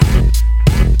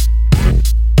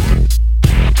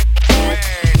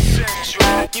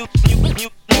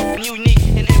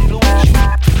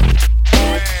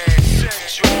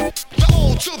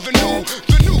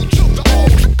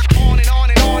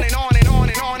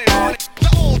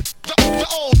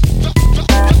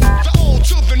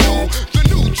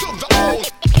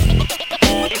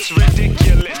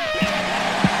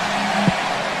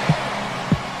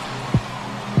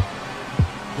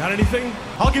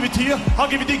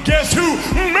guess who?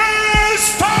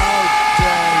 Mr.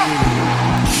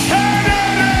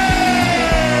 Kennedy!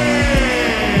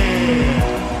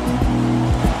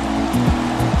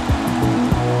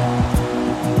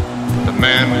 The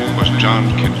man was John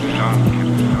Kennedy.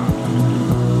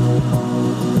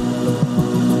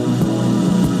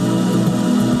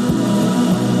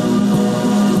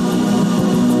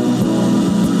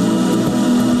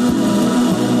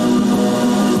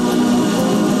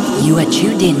 You are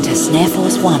tuned in to Snare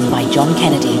Force One by John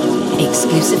Kennedy,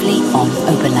 exclusively on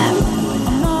Open Lab.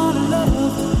 I'm not in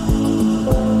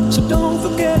love, so don't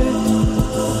forget it.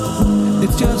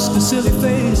 It's just a silly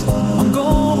phase I'm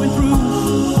going through.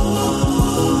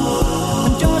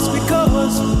 And just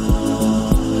because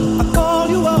I call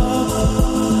you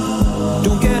up,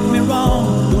 don't get me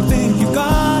wrong, don't think you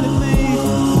got it made.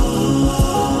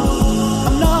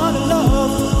 I'm not in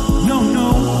love, no, no.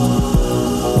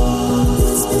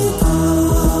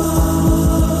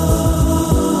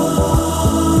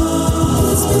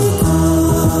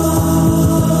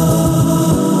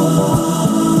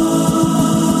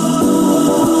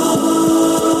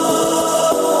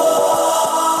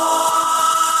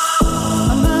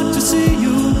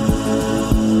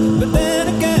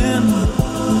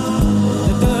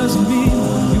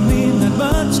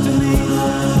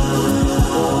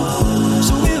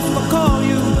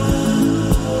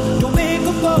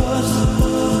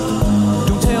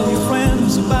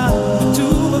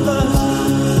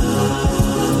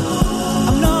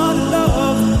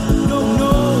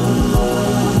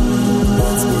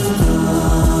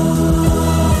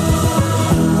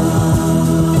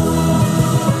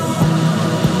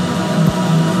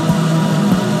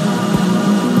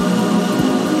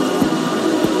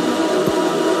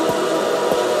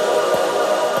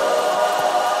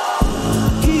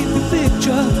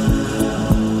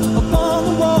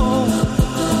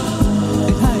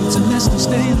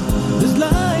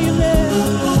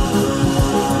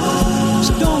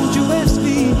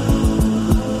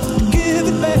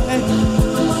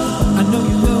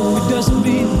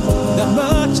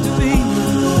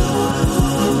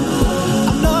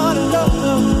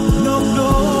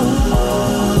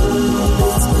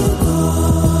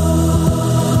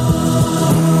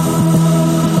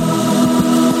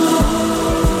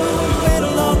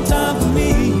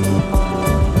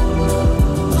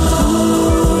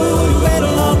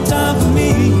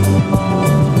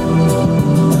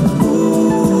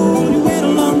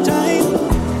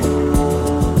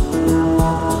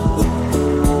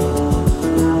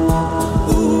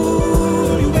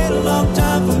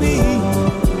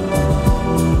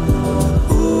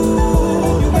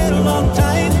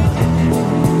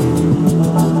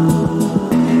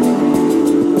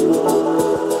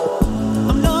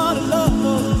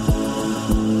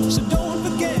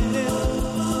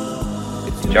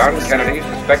 John Kennedy,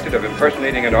 suspected of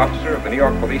impersonating an officer of the New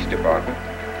York Police Department,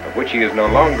 of which he is no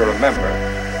longer a member,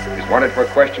 is wanted for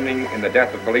questioning in the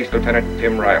death of Police Lieutenant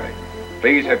Tim Riley.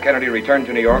 Please have Kennedy returned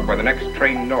to New York by the next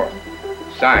train north.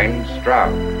 Signed,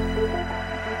 Stroud.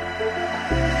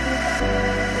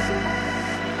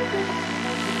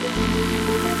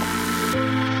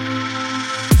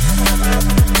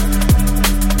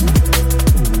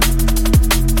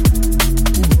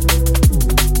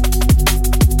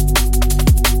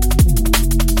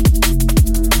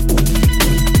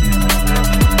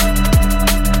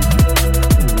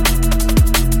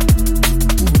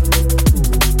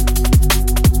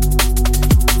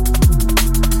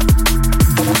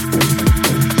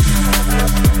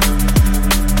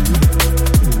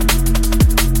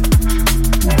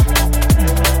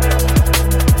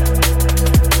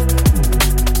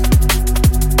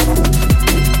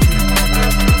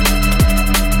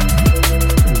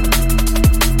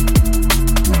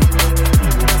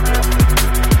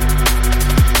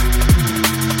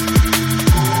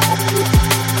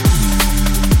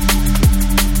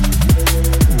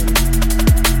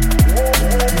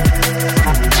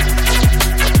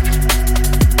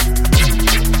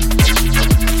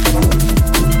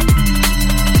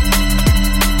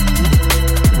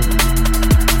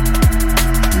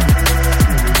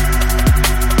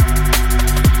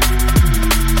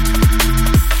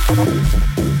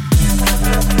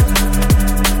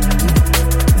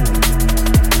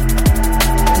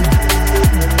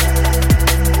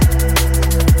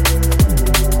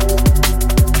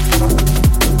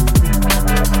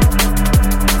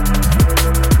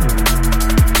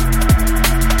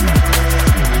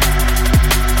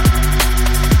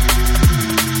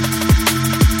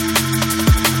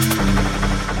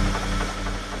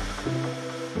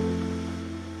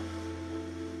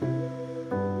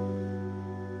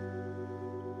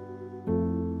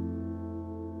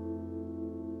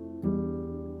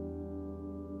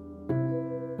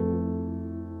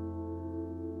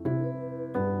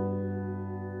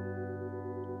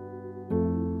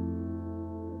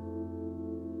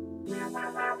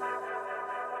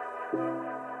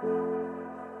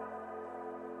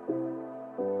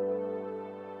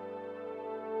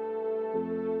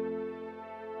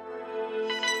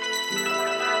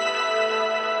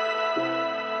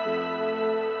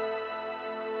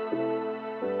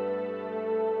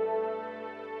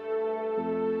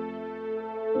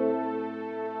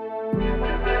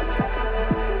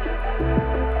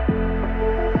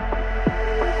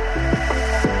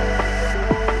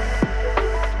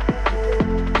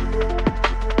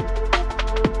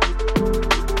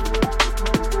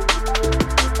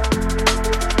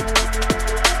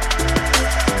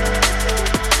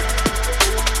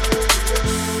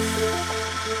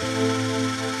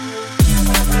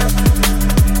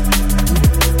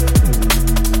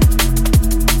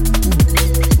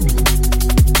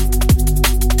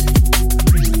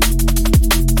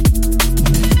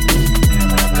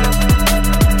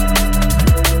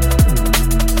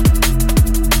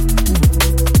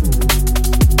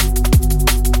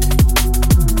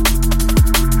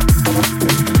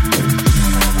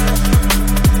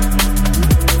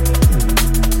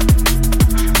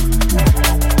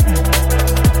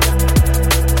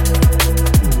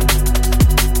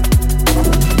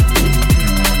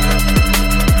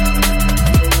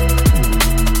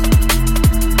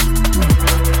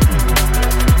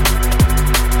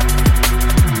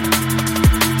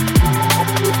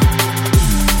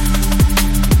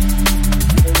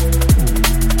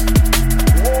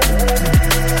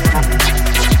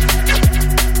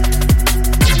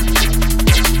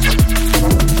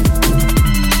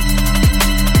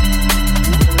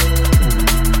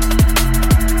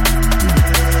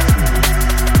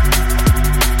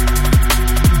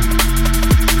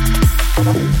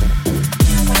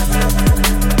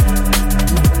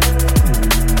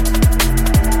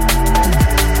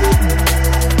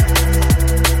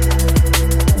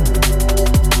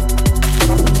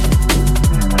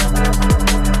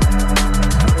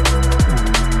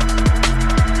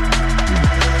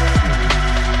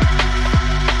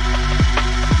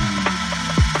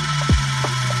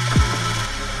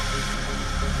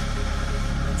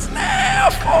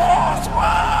 Snare Force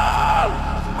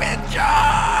One with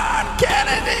John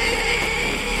Kennedy.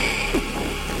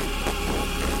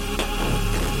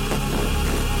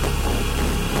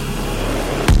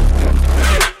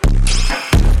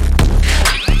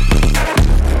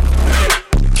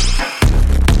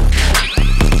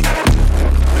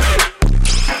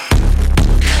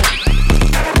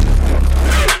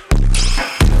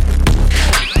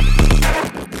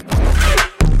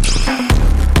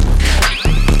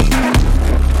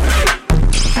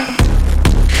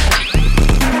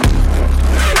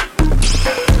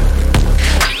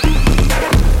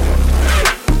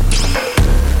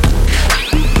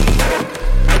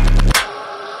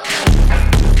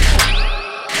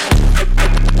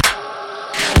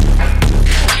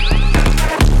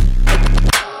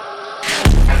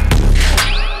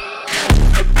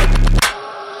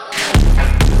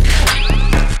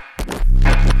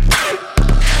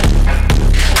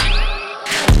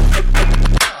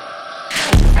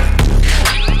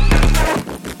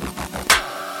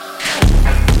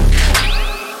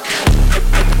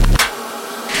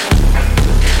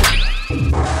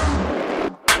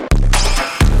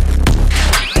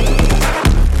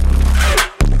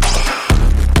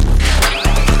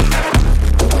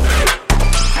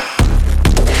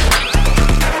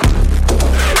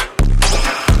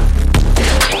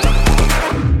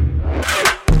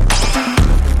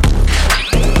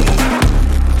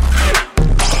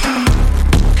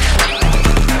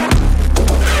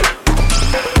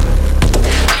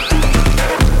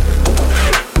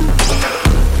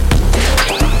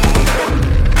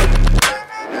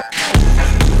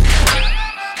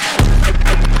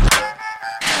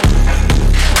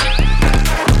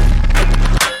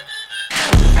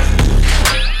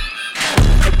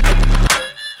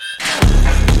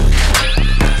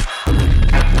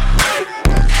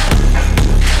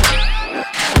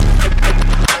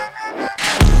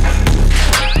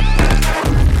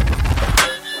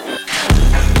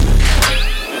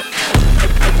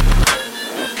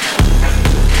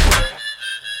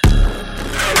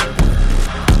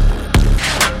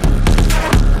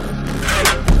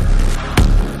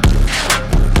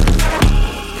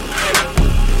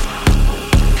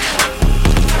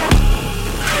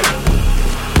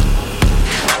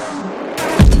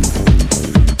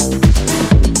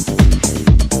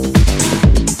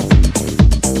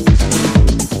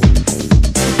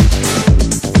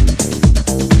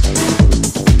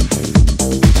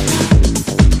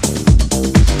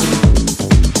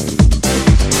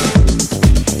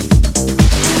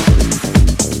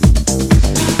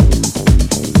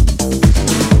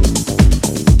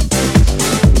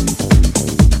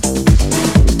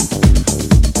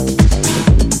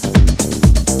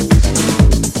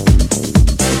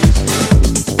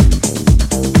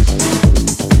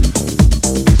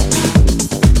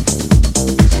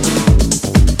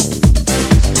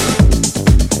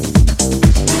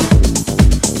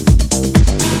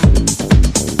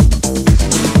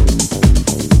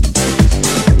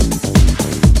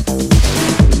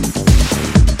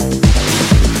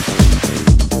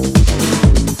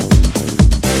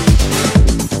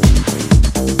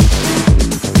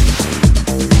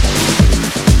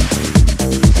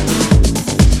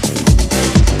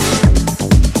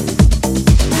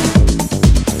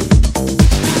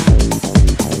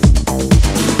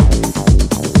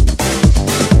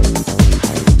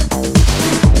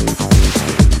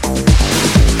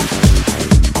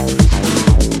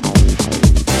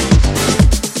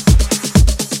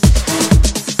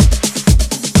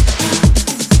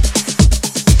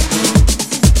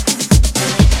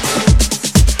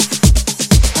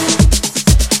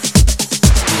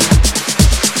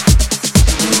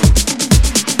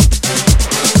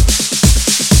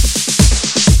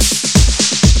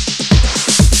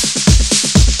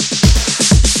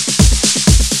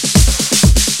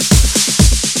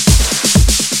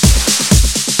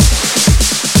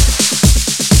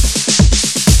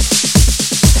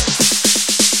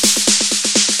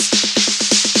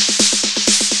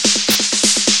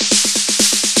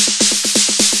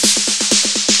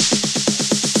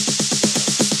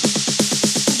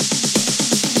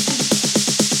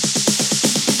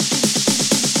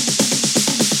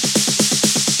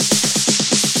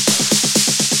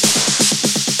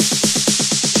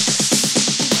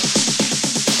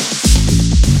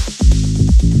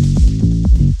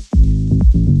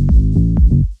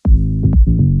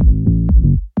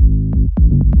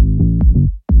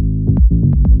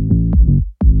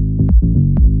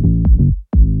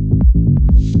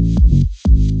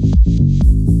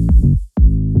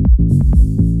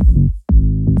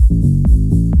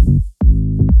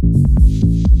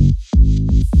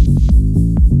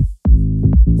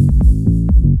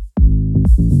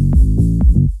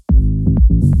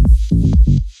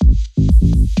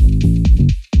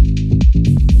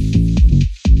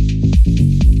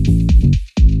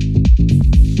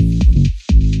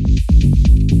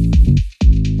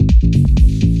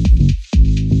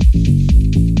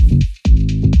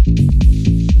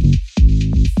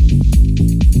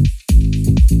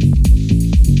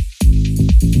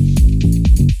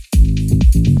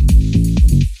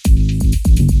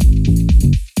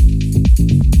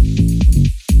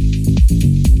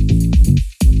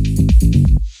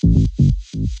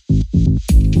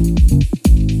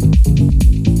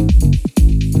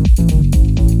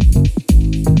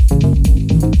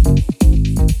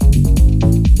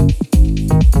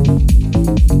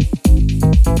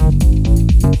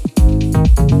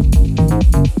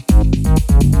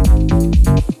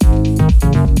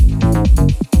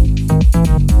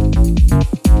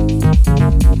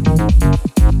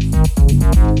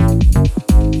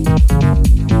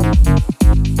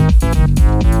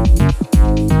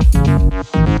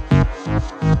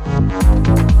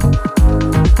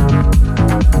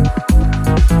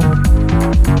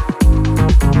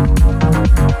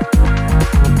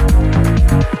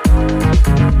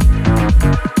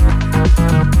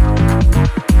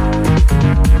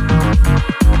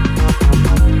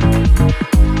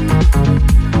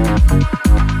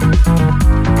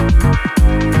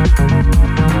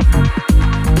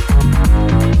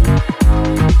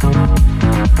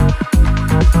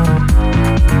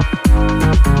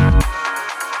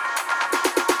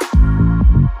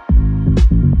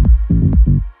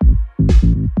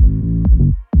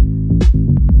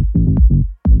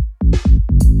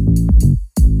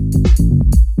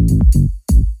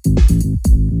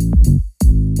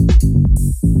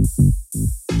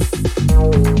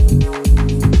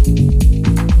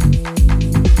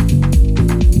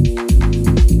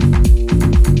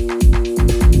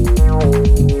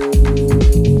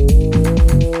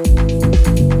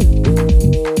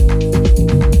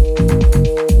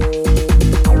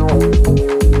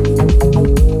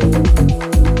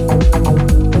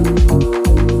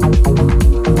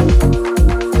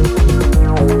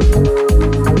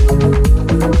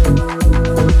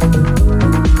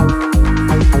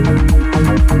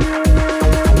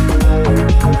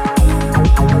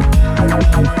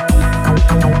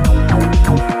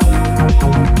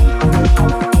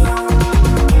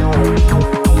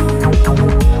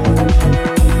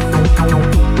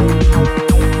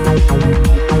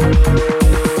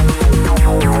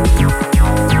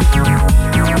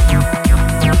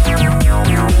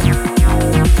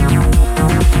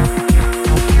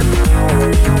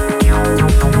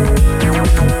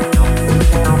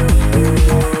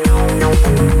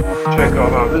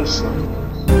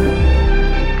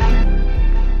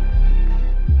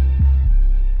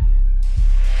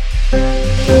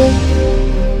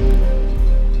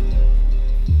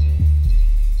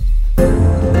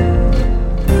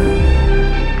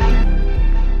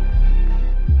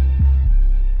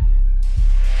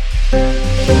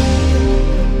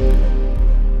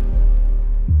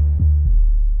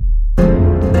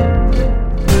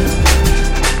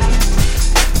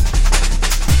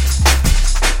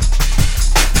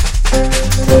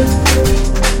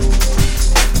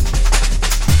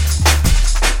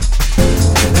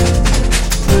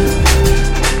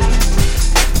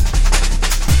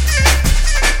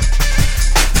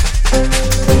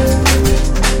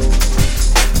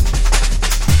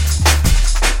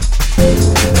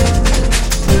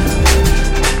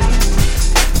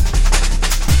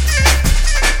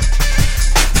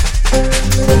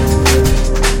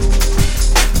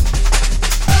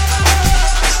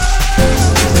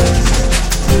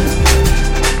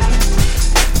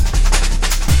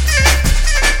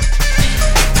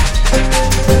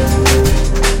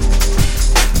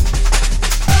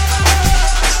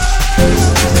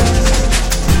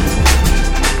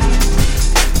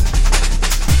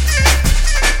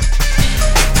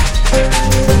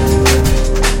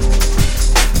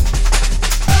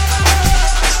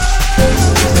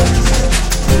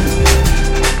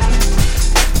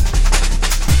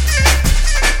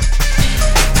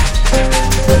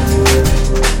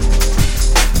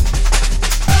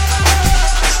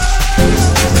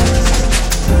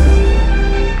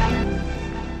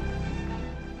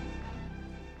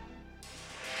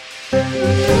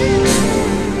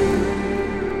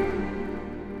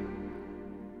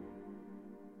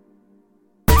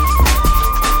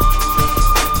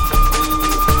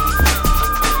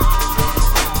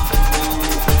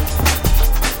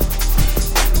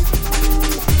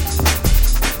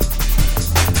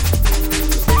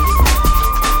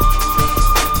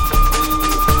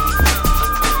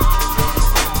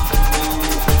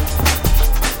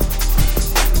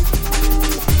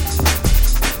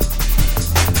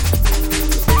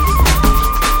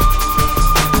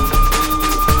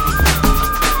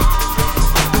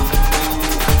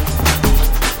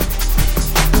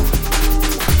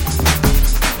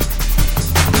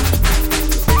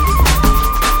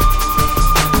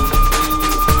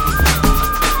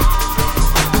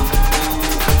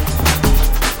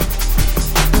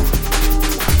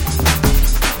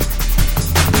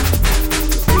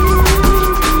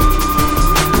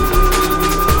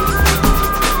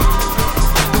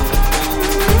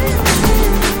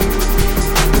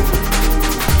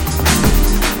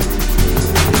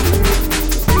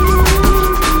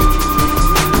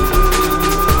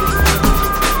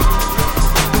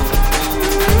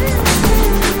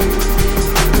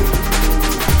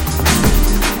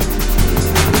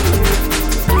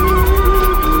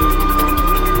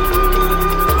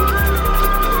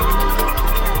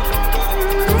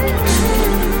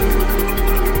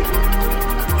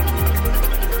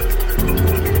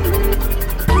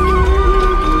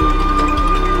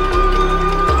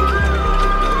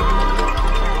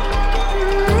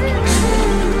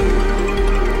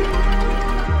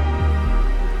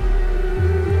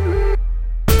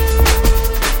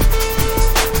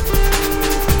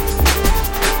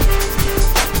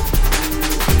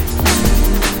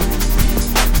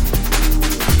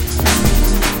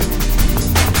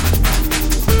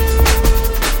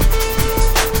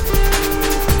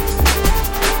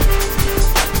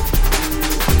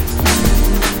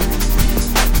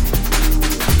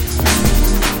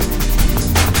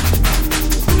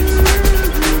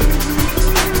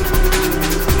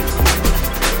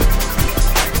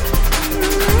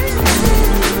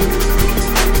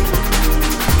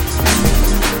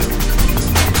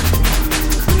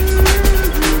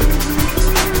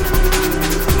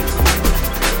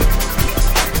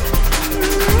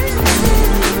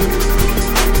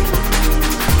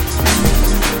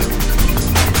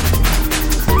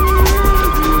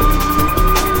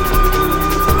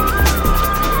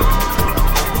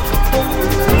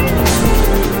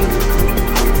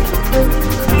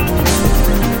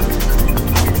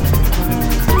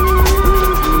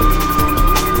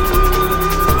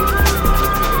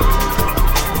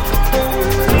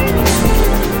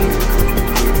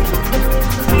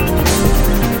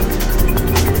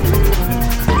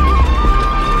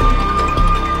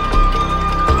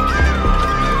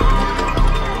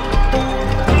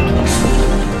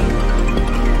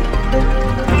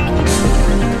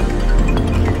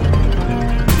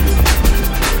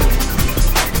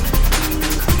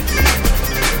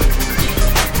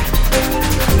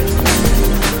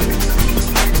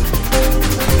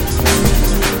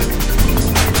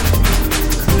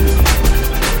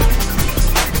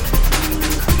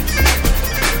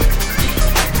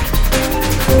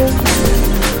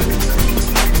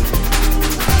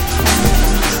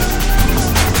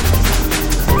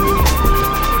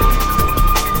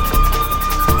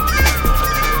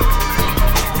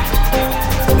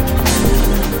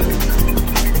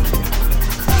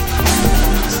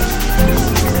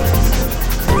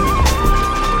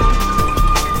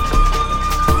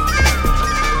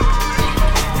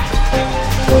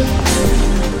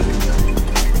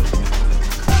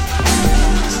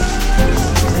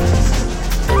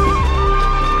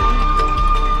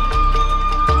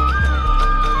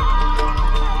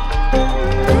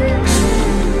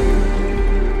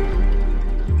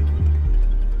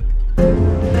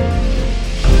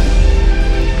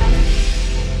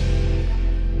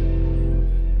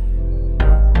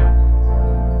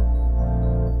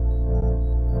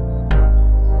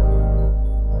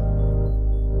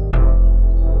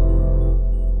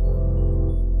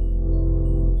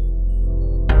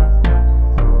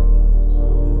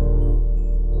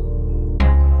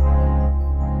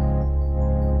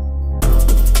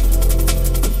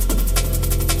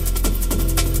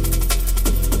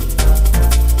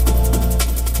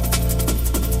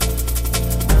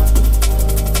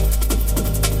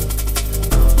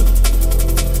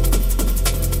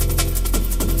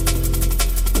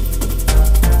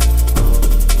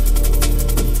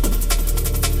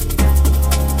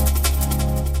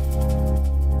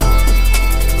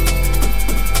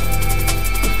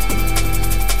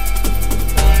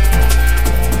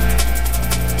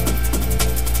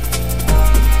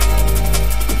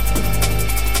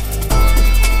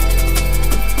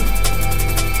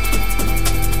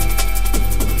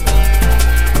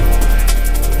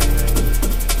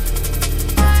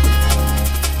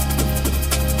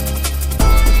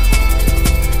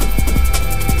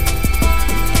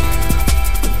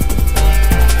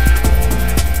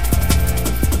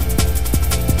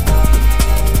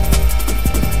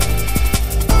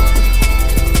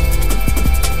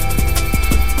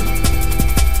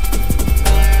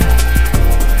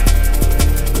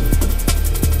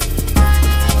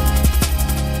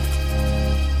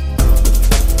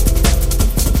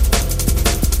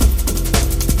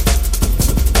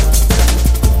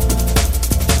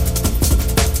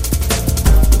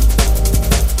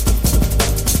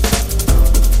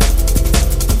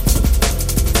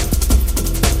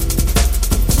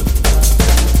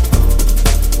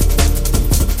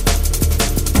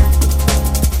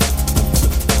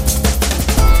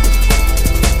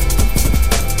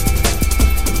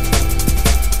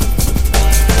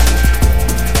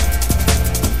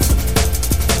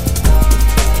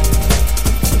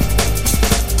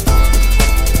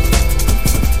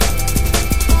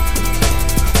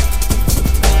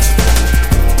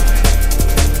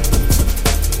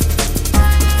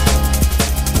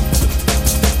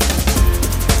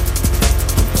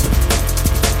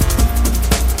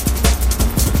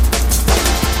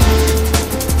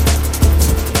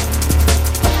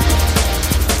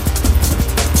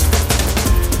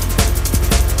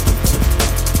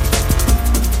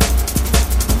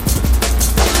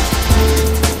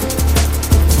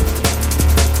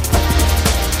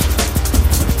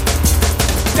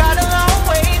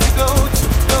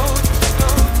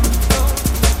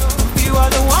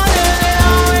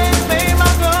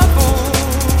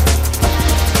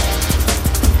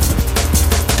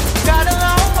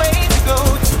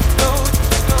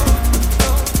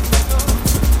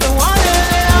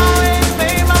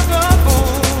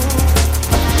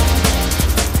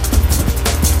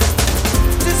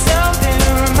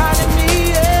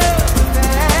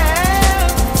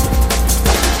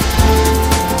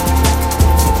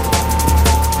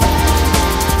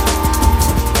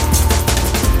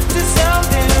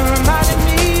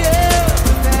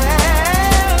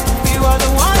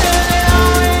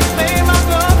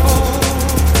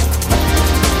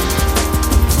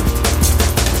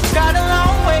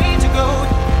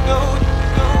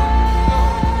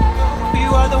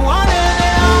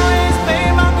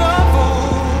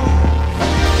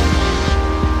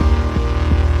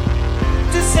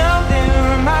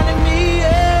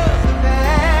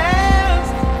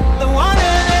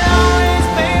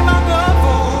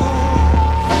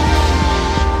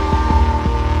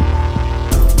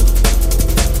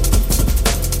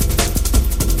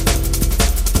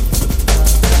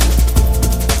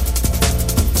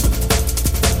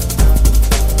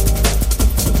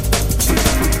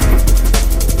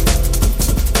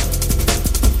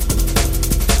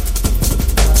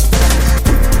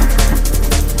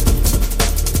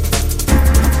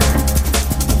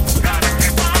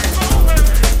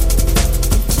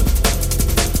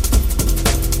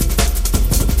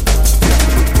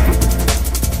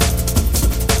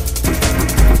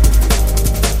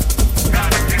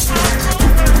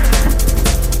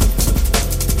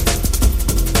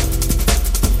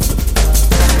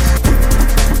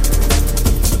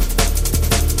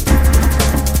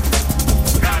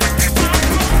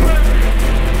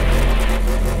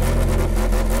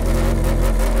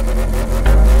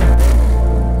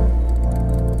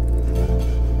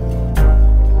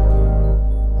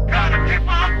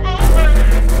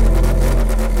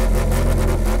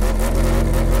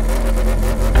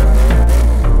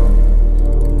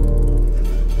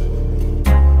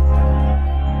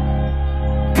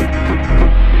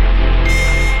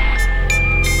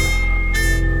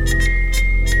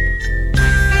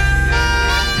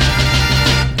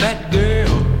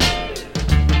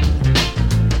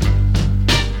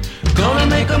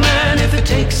 make a man if it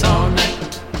takes all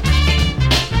night.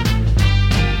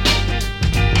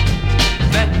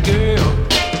 That girl.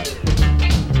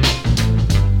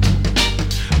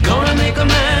 Gonna make a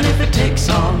man if it takes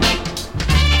all night.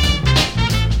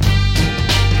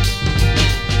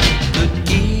 Good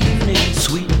evening,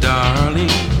 sweet darling.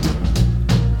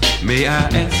 May I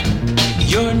ask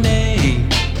your name?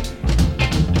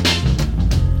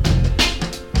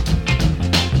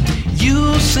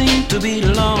 You seem to be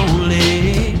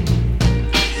lonely.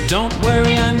 Don't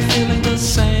worry, I'm feeling the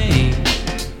same.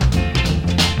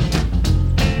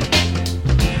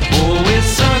 Oh,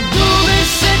 it's a groovy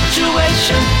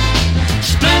situation,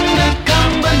 splendid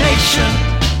combination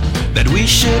that we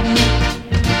should meet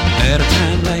at a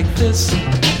time like this.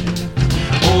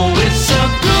 Oh, it's a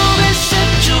groovy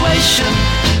situation,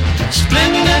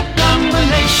 splendid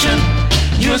combination.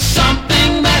 You're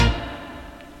something that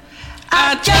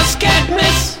I just can't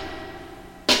miss.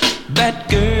 That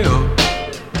girl.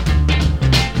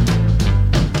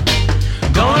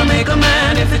 Gonna make a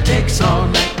man if it takes all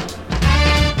night.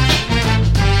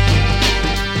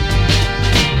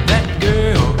 That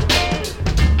girl.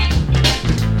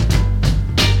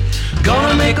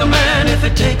 Gonna make a man if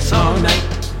it takes all night.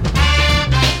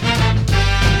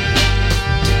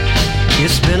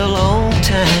 It's been a long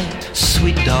time,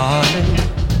 sweet darling,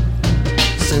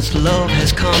 since love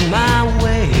has come my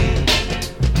way.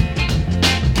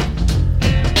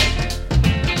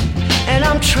 And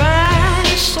I'm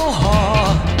trying so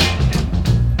hard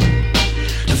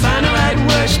to find the right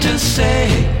words to say.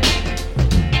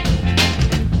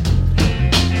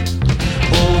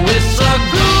 Oh, it's a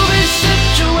groovy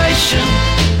situation,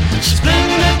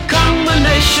 splendid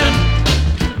combination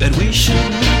that we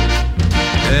should meet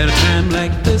at a time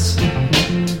like this.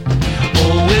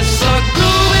 Oh, it's a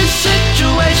groovy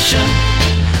situation,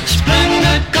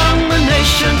 splendid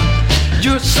combination.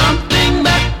 You're something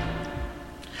that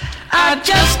I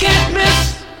just can't miss.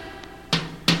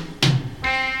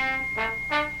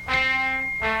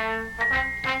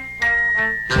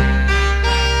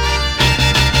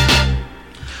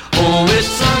 Oh,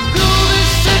 it's a groovy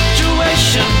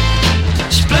situation,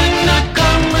 splendid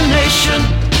combination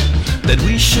that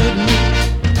we should meet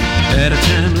at a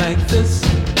time like this.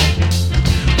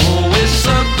 Oh, it's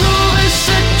a groovy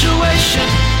situation,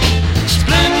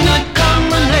 splendid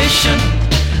combination.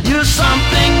 You're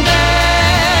something that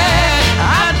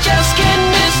I just can't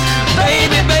miss.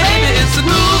 Baby, baby, it's a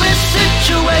groovy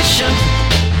situation,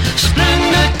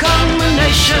 splendid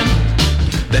combination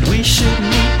that we should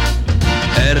meet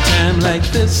at a time like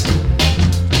this.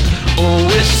 Oh,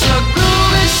 it's a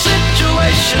groovy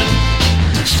situation,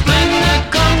 splendid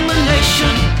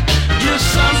combination. You're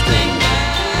something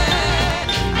that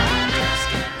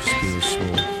Still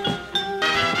smooth.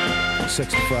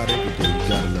 Sexified every day, you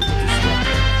gotta love it this way.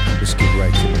 Let's get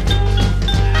right to it.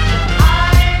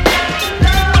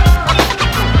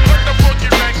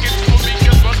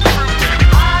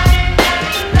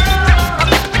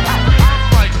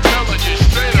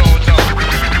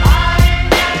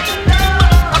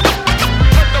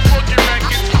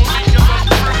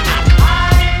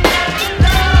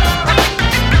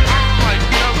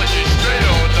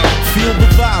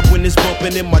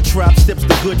 Bumping in my trap steps,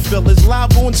 the good fellas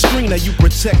live on screen. Now you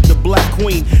protect the black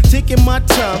queen, taking my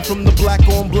time from the black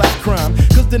on black crime.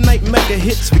 Cause the night mega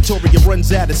hits, Victoria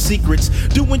runs out of secrets.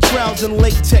 Doing trials and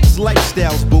latex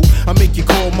lifestyles, boo. I make you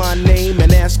call my name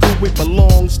and ask who it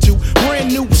belongs to.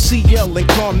 Brand new CL and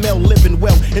Carmel living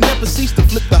well, and never cease to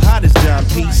flip the hottest dime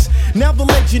piece. Now the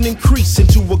legend increase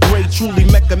into a grade, truly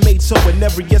Mecca made, so in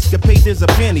every escapade there's a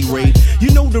panty raid.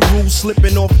 You know the rules,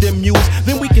 slipping off them mules,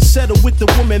 then we can settle with the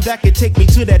woman that can take me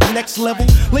to that next level.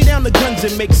 Lay down the guns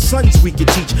and make sons we can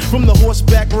teach, from the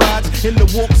horseback rides and the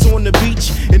walks on the beach.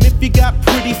 And if you got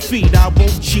pretty feet, I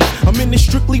won't cheat. I'm in the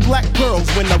strictly black pearls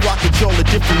when I rock at y'all a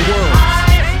different world.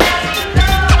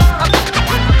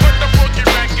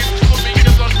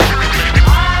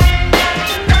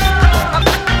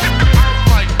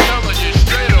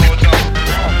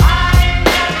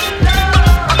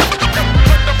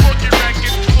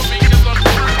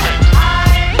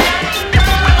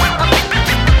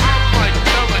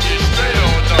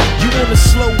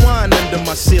 Slow wine under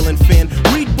my ceiling fan.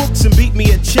 Read books and beat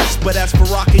me at chest, but as for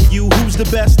rocking you, who's the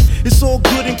best? It's all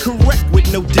good and correct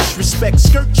with no disrespect.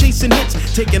 Skirt chasing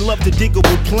hits, taking love to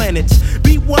diggable planets.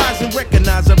 Be wise and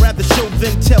recognize, I'd rather show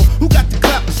than tell. Who got the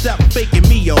clap and stop faking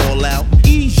me all out?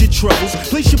 Ease your troubles,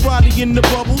 place your body in the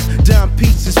bubbles. Dime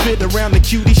pieces fit around the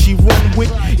cutie she run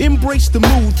with. Embrace the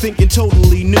mood, thinking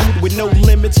totally nude with no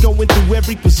limits. Going through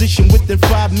every position within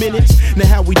 5 minutes. Now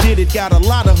how we did it, got a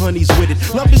lot of honeys with it.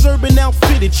 Love is urban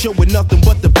outfitted, showing nothing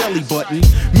but the belly button.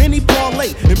 Many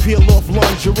parlay and peel off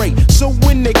lingerie. So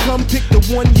when they come, pick the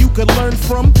one you can learn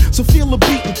from. So feel a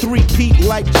beat and three-peat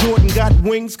like Jordan got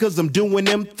wings, cause I'm doing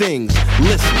them things.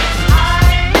 Listen.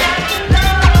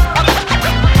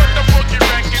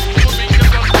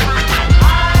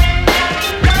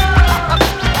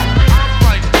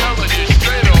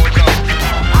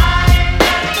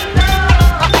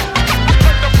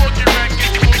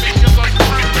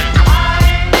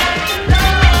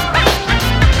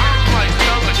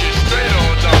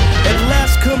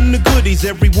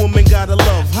 Every woman gotta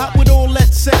love, hot with all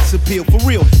that sex appeal. For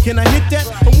real, can I hit that?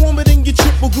 I'm warmer than your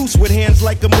triple goose with hands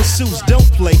like a masseuse. Don't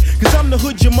play, cause I'm the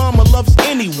hood your mama loves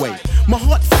anyway. My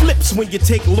heart flips when you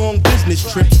take long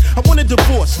business trips. I want a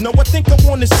divorce, no, I think I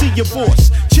wanna see your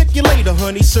boss. Check you later,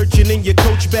 honey, searching in your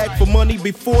coach bag for money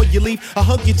before you leave. I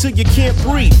hug you till you can't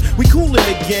breathe. We cool in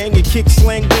the gang and kick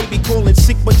slang, baby, calling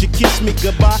sick, but you kissed me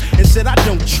goodbye and said I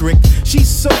don't trick. She's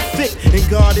so thick, and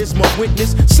God is my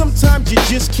witness. Sometimes you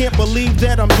just can't believe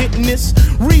that I'm hitting this.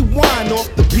 Rewind off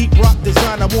the Pete Rock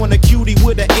design. I want a cutie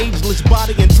with an ageless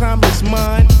body and timeless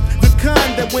mind. The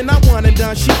kind that when I wine and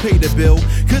dine, she pay the bill.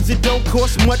 Cause it don't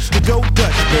cost much to go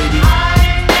Dutch, baby.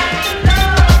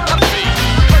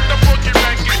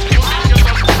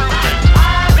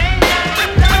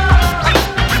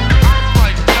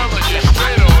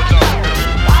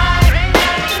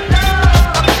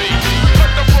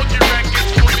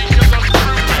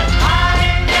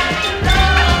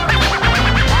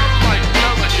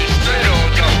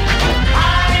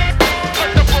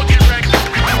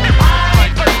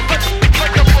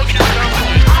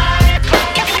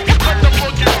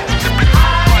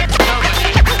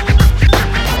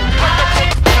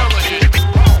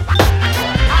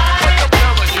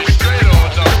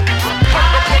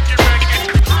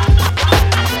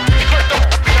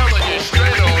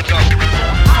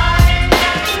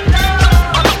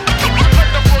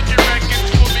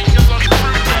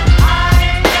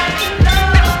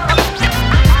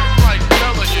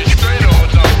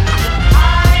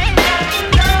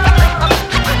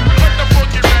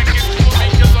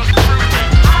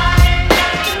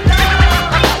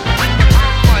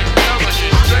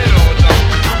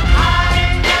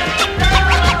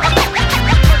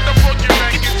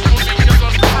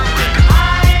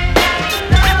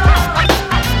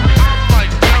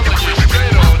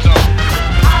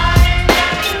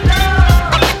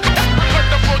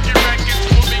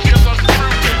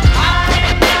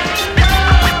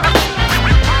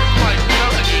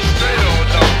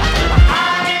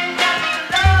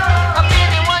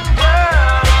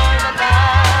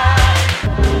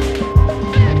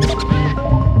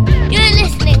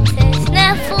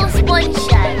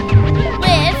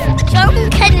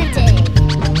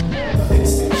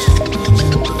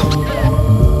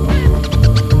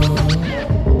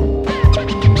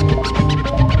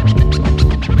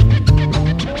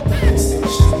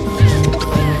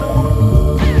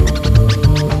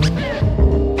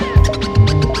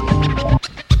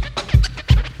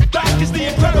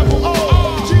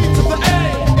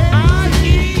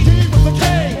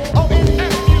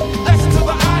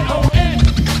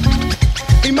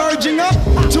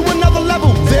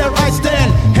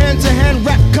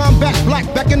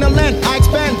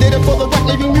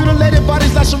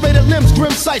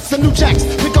 Sights and new jacks,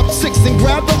 pick up 6 and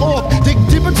grab the orb. Dig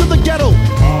deep into the ghetto.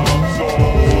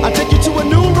 I take you to a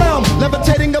new realm,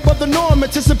 levitating above the norm,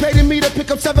 anticipating me to pick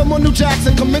up 7 more new jacks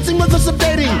and commencing with a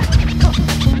sedating.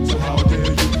 So how dare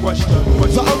you question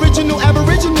the original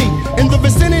aborigine in the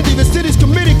vicinity? The city's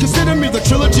committee consider me the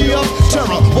trilogy of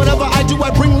terror. Whatever I do,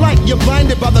 I bring light. You're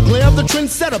blinded by the glare of the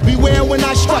trendsetter. Beware when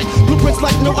I strike. Blueprints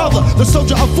like no other. The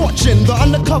soldier of fortune, the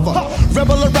undercover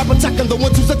rebel, a rap attacking the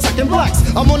ones who's attacking blacks.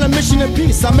 I'm on a mission of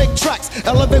peace. I make tracks.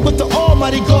 Elevate with the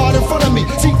Almighty God in front of me.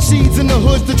 Teach seeds in the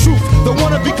hood's the truth. The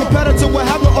wannabe competitor will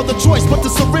have no other choice but to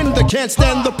surrender. Can't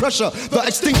stand the pressure. The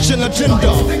extinction agenda.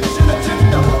 The extinction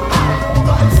agenda.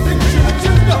 The extinction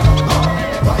agenda.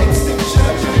 The extinction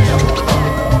agenda.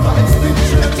 The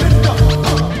extinction agenda.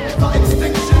 The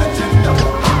extinction agenda.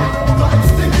 The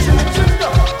extinction agenda.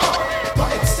 The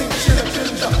extinction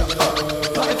agenda.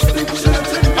 The extinction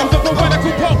agenda. I'm the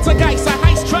poetical poltergeist. I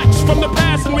heist tracks from the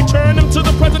past and return them to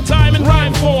the present time in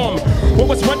rhyme form. What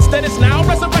was once dead that is now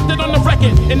resurrected on the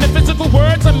record. In the physical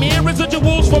words are mere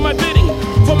residuals for my bidding,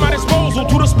 for my disposal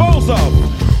to dispose of.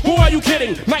 Who are you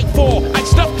kidding? Nightfall, I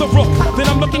stuffed the rook. Then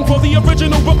I'm looking for the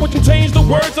original book which contains the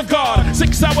words of God.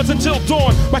 6 hours until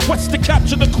dawn, my quest to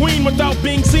capture the queen without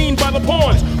being seen by the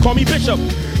pawns. Call me Bishop.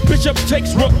 Bishop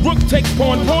takes rook, rook takes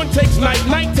pawn, pawn takes knight,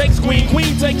 knight takes queen,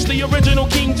 queen takes the original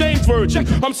King James Version.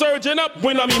 I'm surging up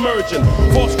when I'm emerging.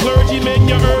 False clergymen,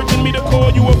 you're urging me to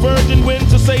call you a virgin when,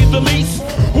 to say the least.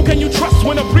 Who can you trust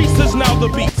when a priest is now the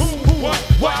beast?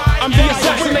 I'm the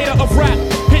assassinator of rap.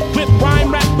 Hit with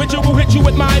rhyme rap, bitch, will hit you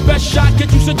with my best shot.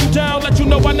 Get you, sit you down, let you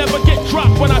know I never get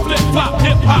dropped. When I flip flop,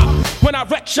 hip hop, when I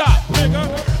wreck shot,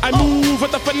 I move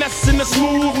with the finesse and the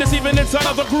smoothness, even inside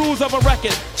of the grooves of a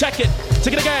record. Check it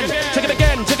again, check it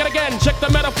again, check it again. Check the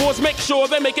metaphors, make sure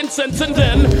they're making sense, and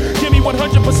then give me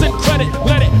 100% credit.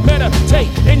 Let it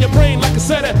meditate in your brain like a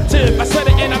sedative. I said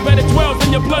it and I bet it dwells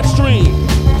in your bloodstream.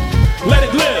 Let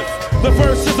it live. The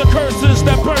verses are curses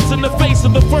that burst in the face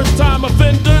of the first time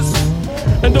offenders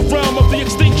in the realm of the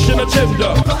extinction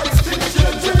agenda. The extinction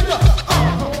agenda.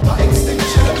 The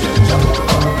extinction agenda.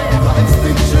 The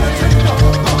extinction agenda.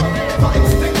 The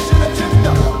extinction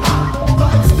agenda. The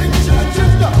extinction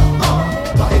agenda.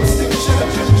 The extinction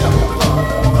agenda.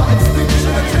 The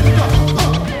extinction agenda.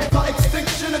 The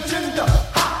extinction agenda.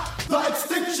 The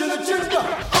extinction agenda.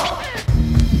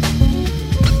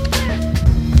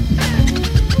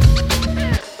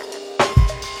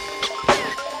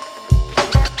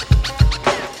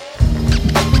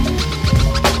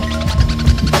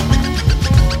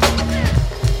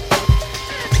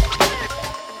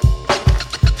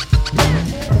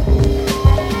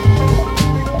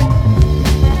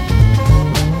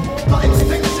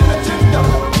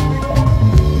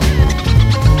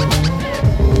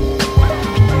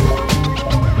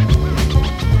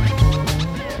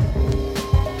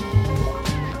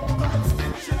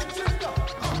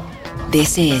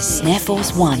 This is Snare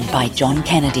Force One by John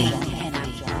Kennedy.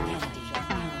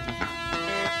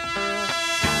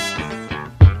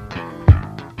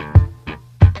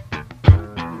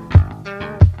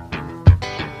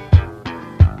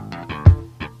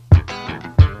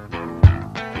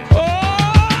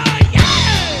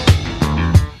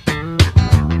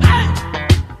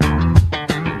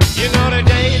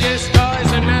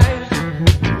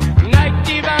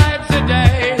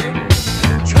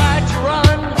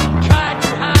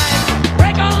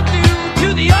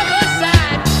 To the other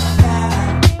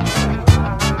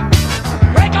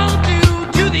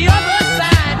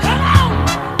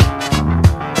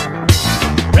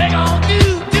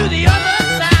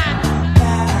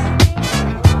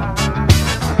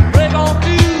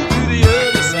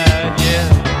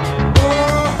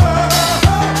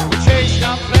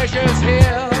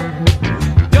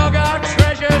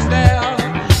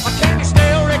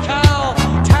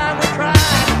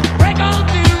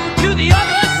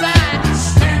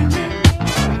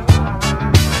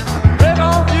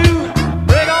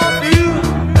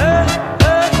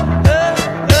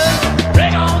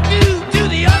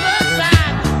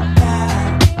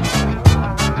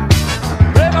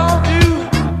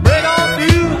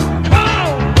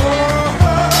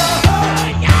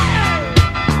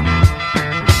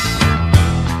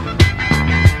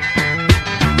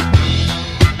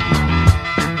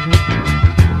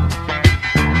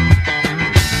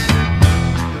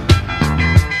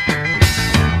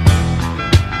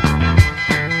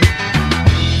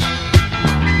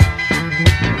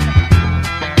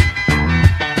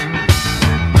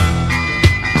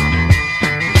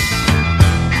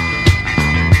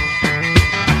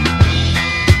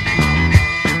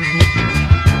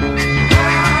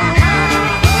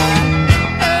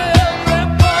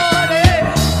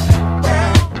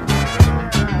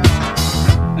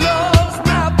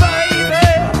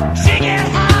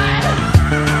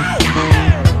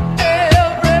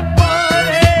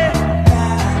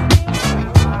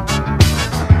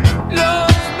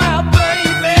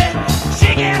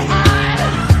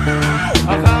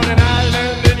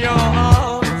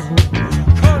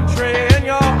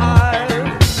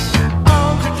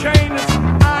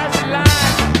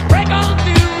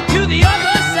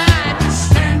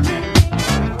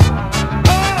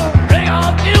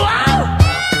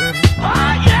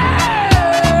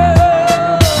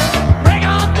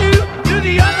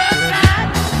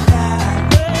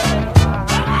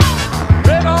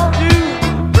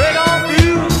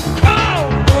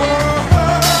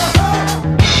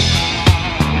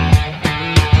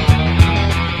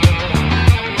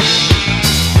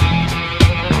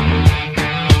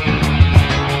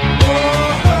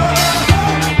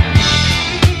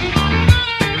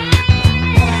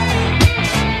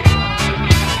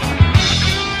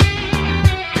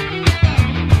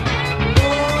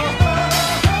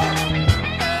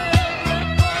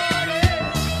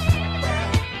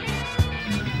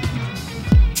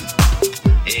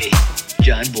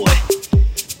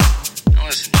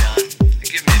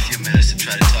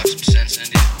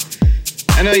send you.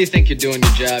 I know you think you're doing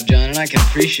your job, John, and I can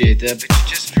appreciate that, but you're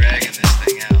just dragging this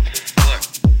thing out. Look,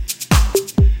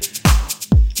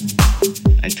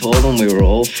 I told them we were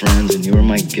old friends and you were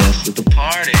my guest at the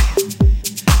party.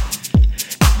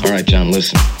 All right, John,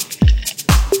 listen.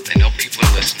 I know people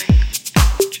are listening.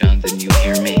 John, didn't you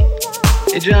hear me?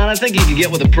 Hey, John, I think you can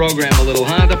get with the program a little,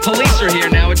 huh? The police are here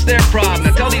now. It's their problem.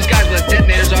 Now tell these guys where the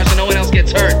detonators are so no one else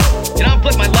gets hurt. You know, I'm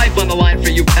putting my life on the line for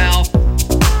you, pal.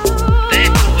 They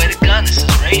ain't put away the gun. This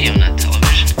is radio, not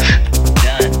television.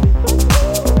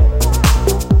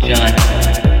 John.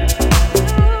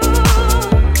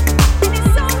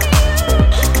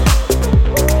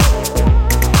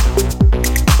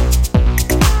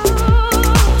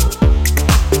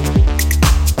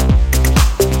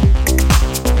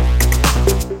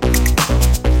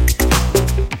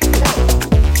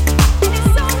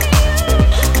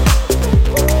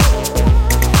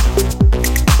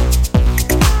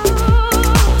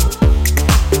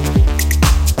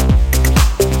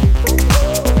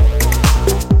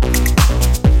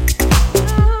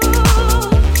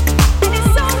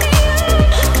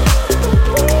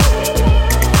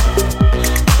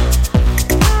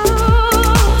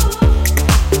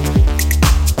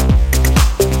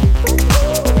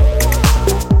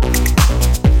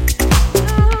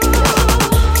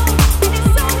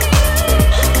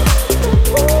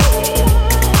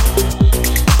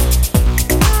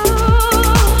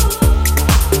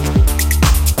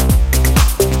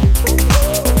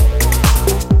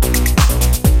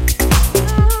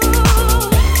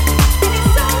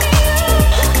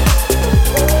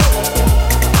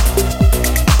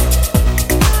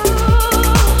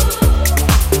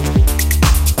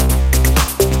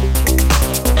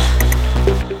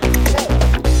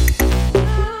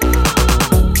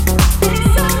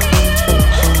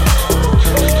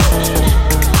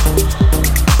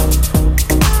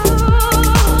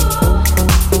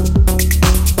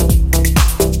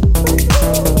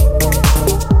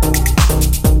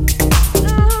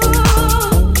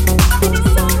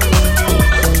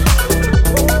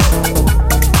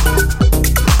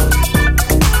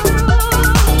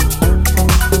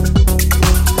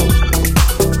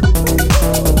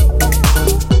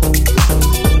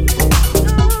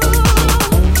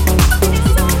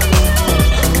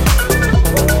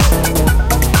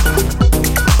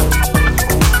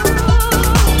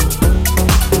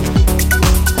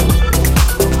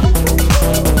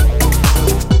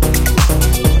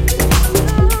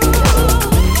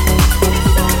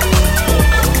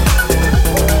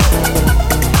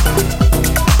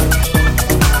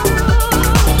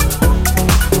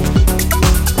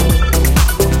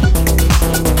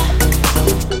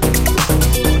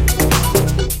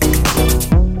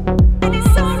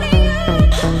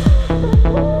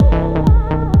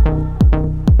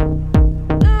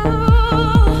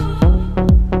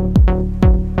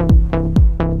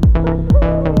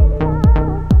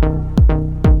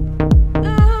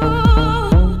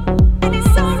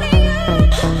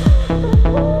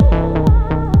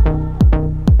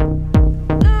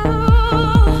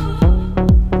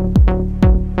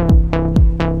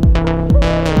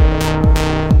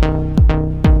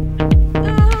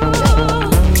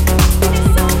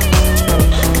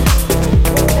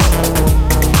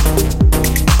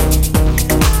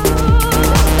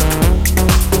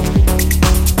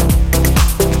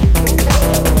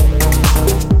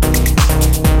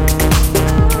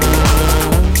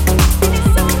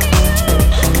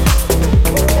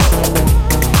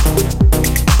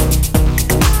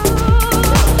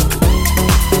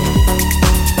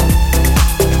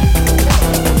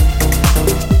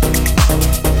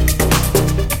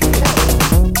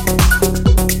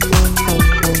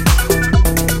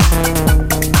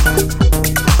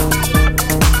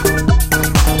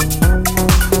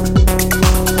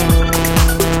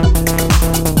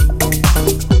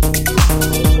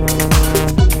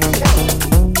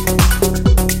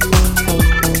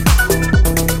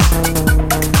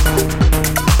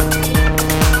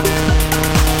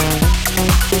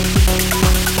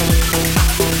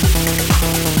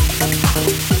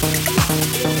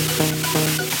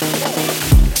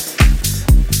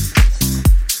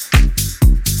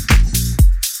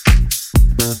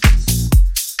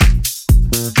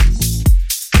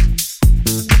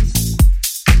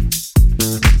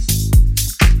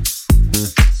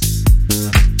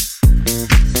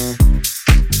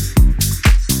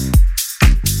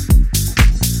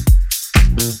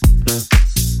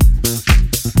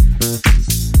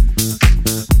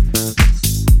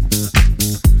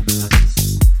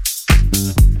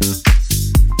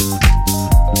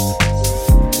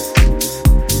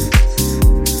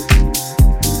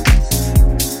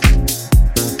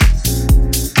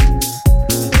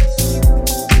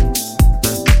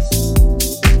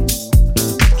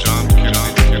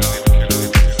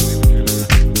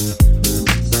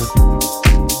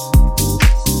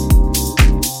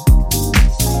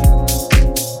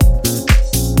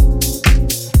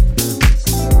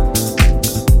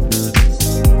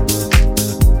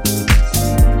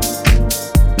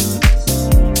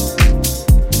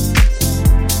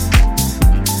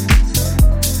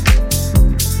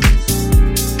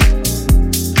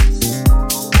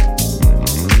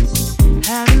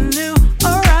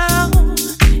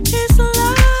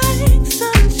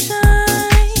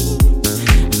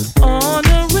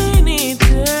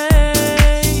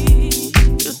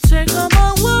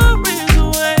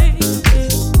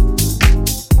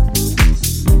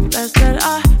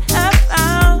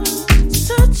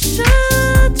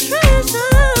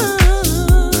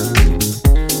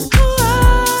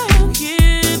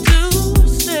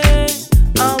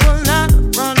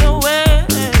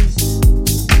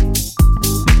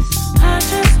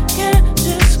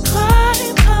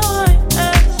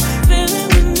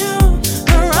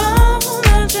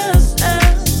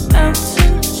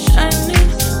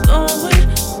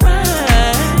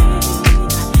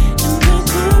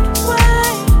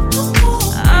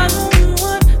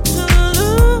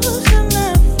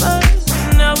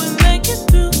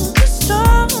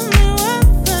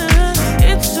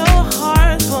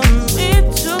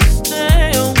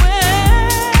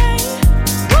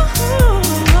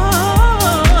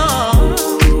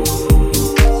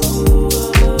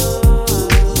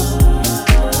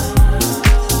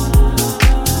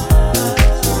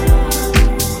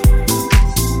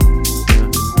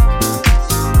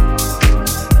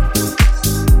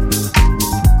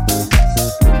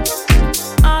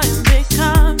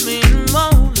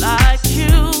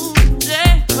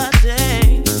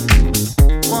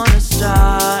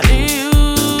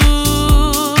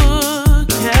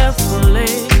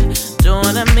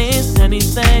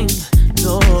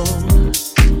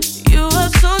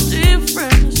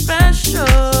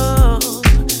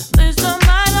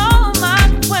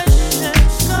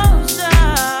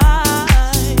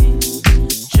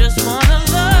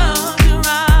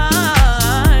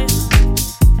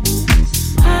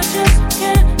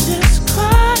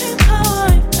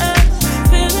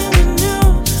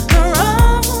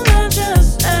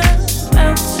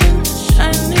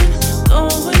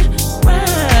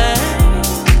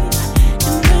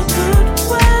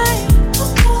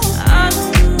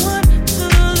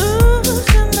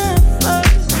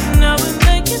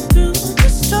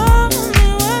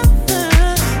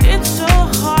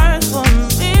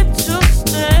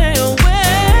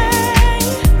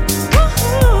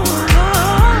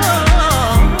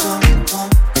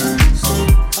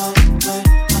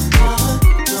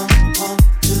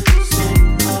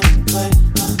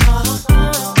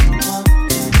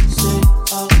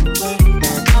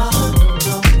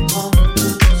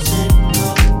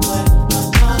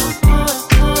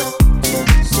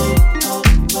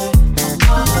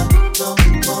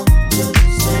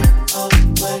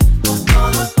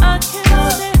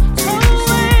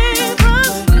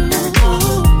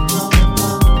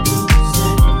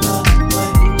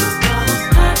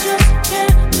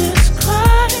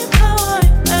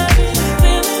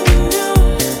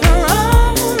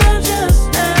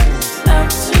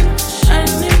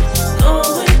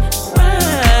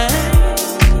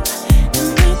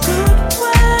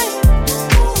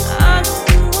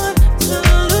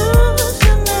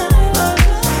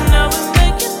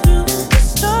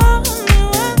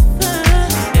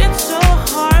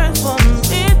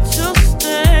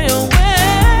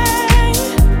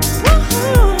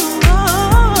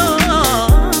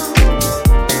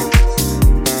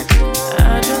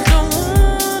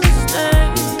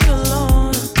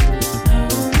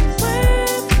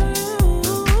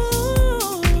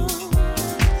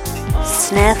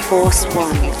 Force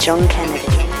One with John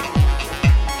Kennedy.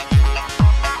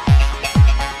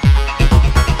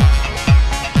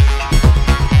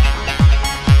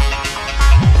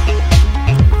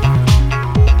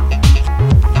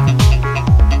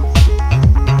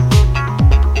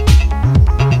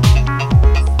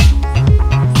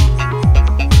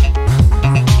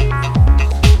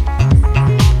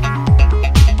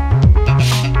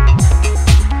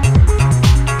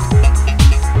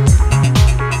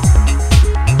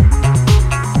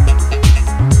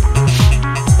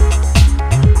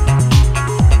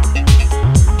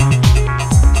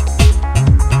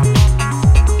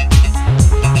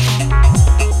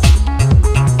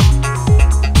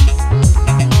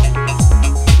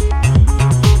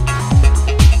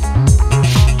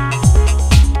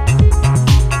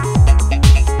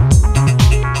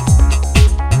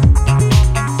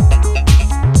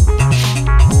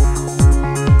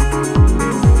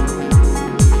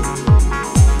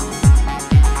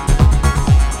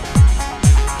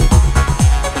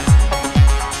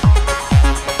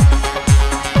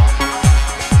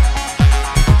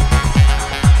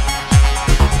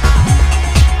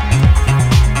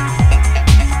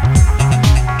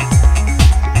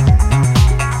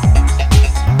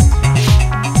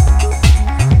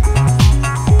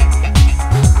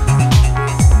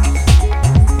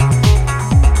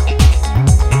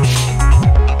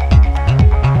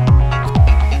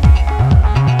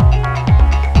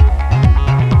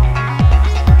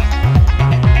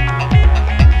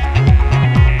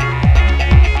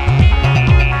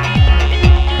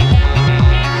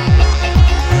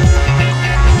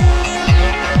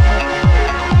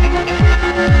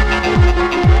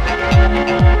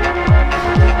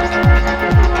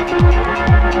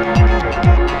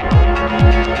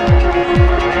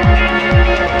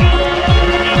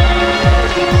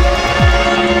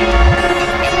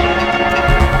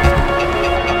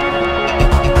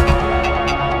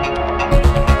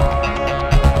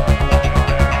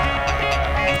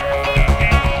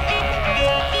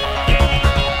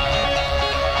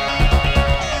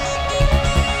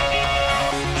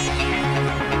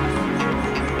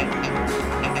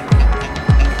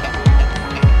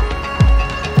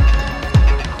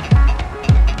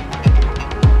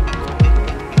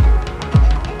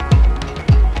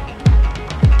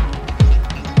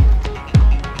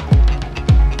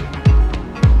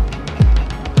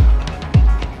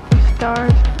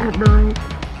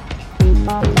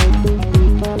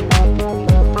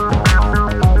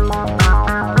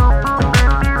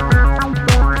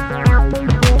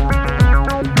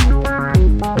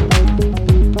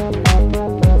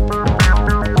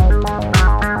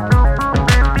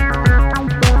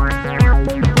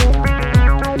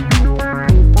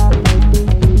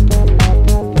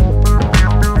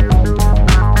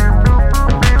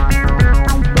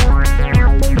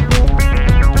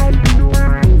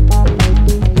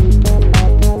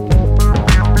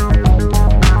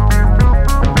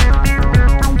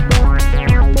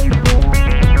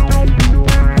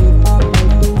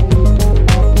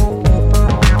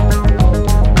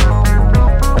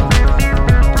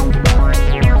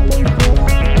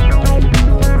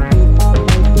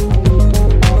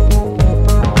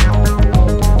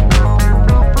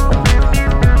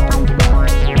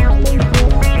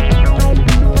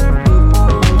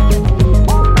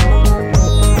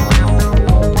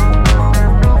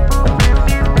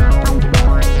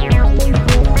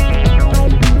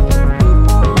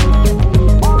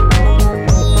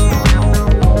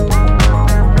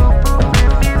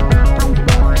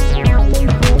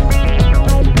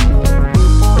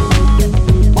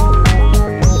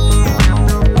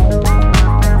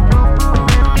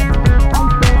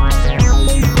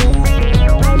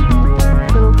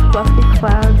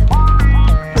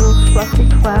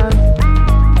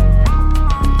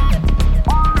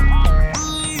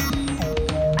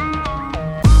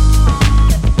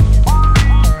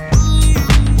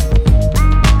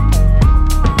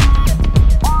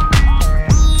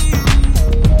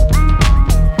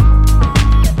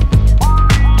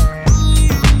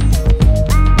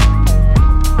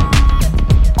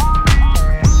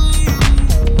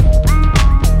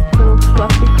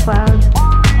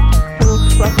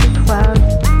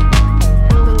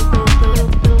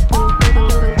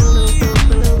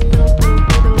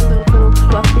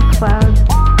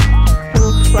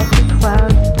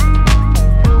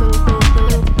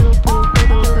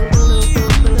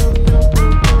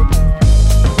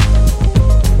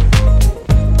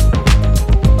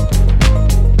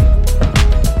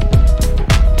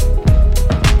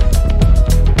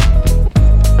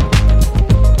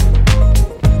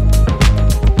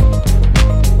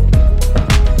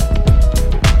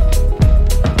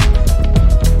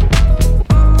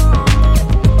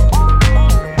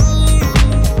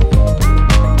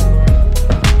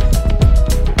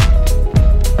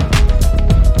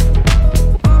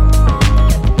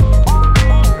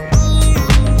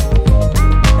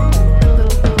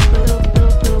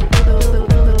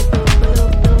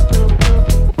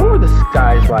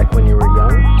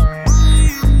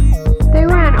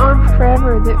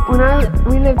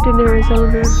 we lived in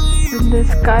Arizona, and the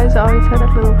skies always had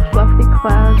like little fluffy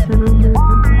clouds in them,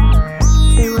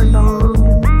 and they were long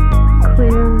and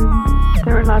clear, and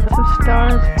there were lots of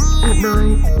stars at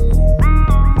night.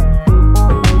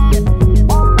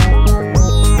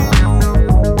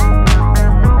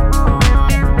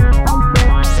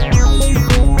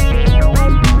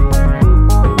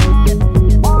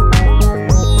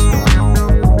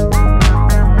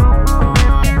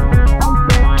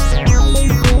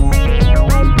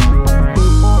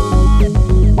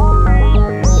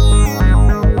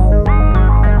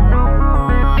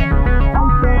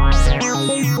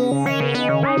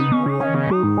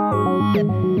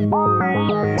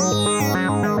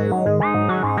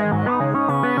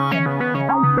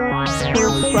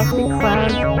 Fluffy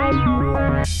clouds.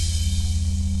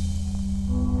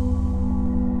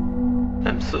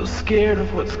 I'm so scared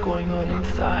of what's going on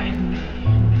inside me.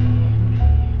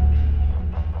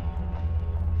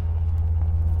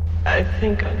 I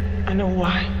think I know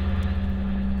why.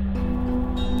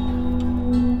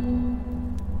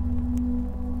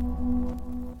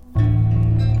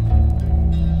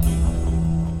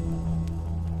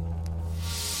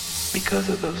 Because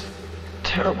of those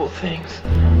terrible things.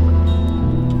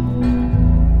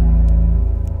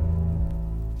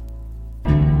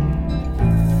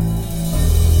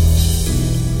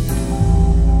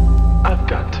 I've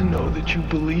got to know that you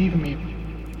believe me.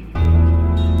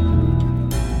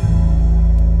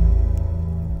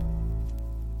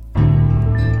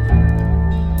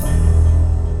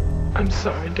 I'm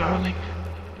sorry, darling.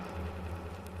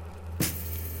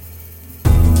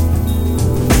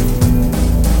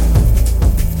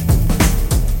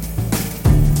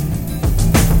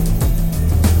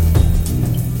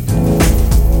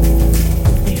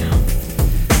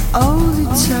 All the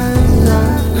times I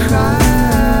cried.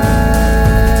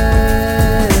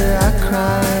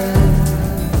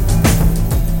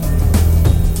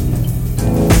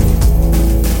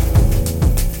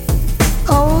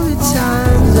 All the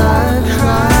times I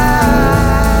cried.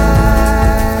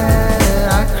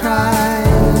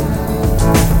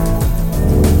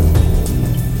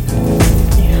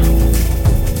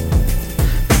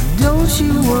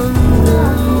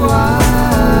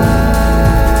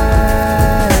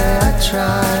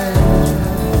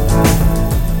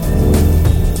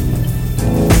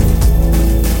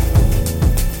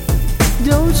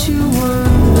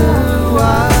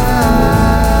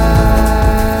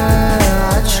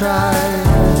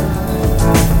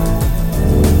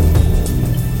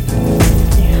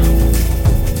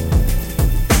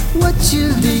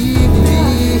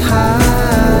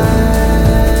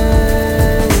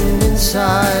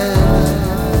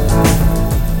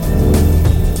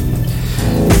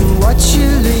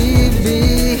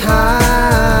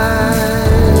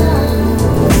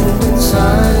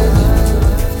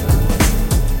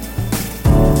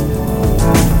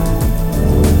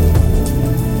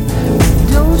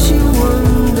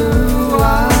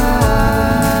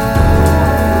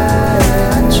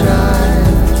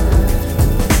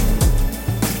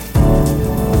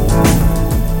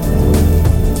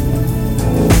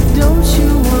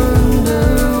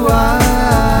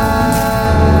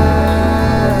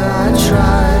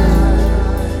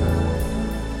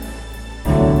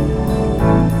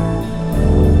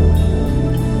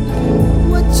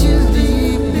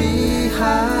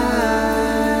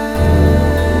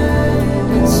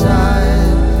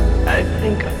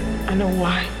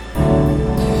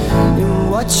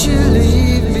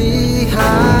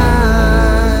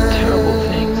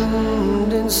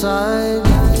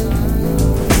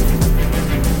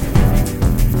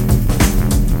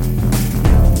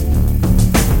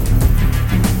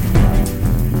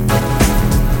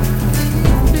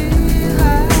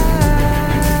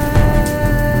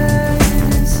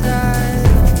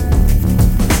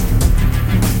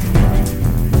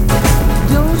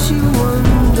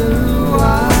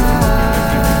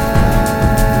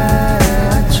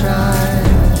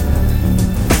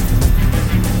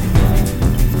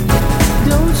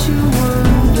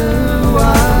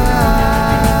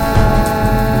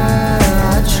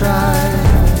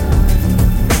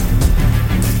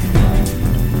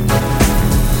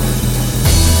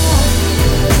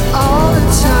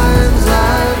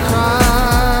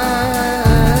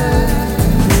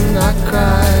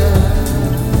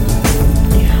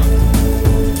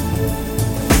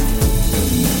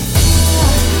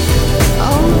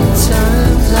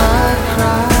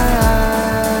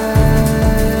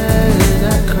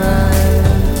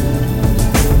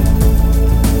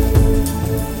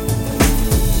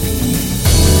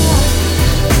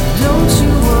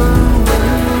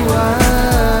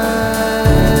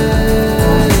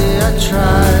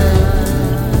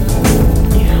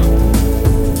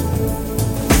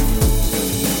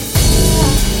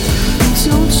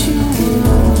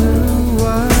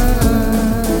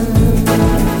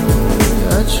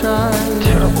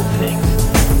 terrible things.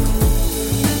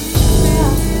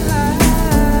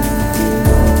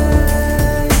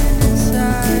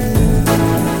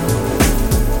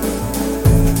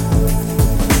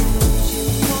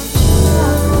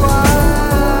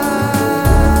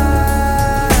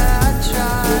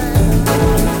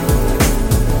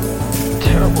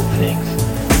 Terrible things.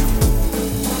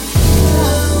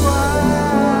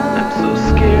 I'm so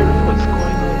scared of what's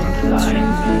going on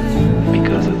inside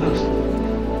because of those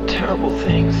terrible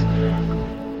things.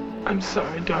 I'm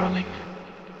sorry, darling.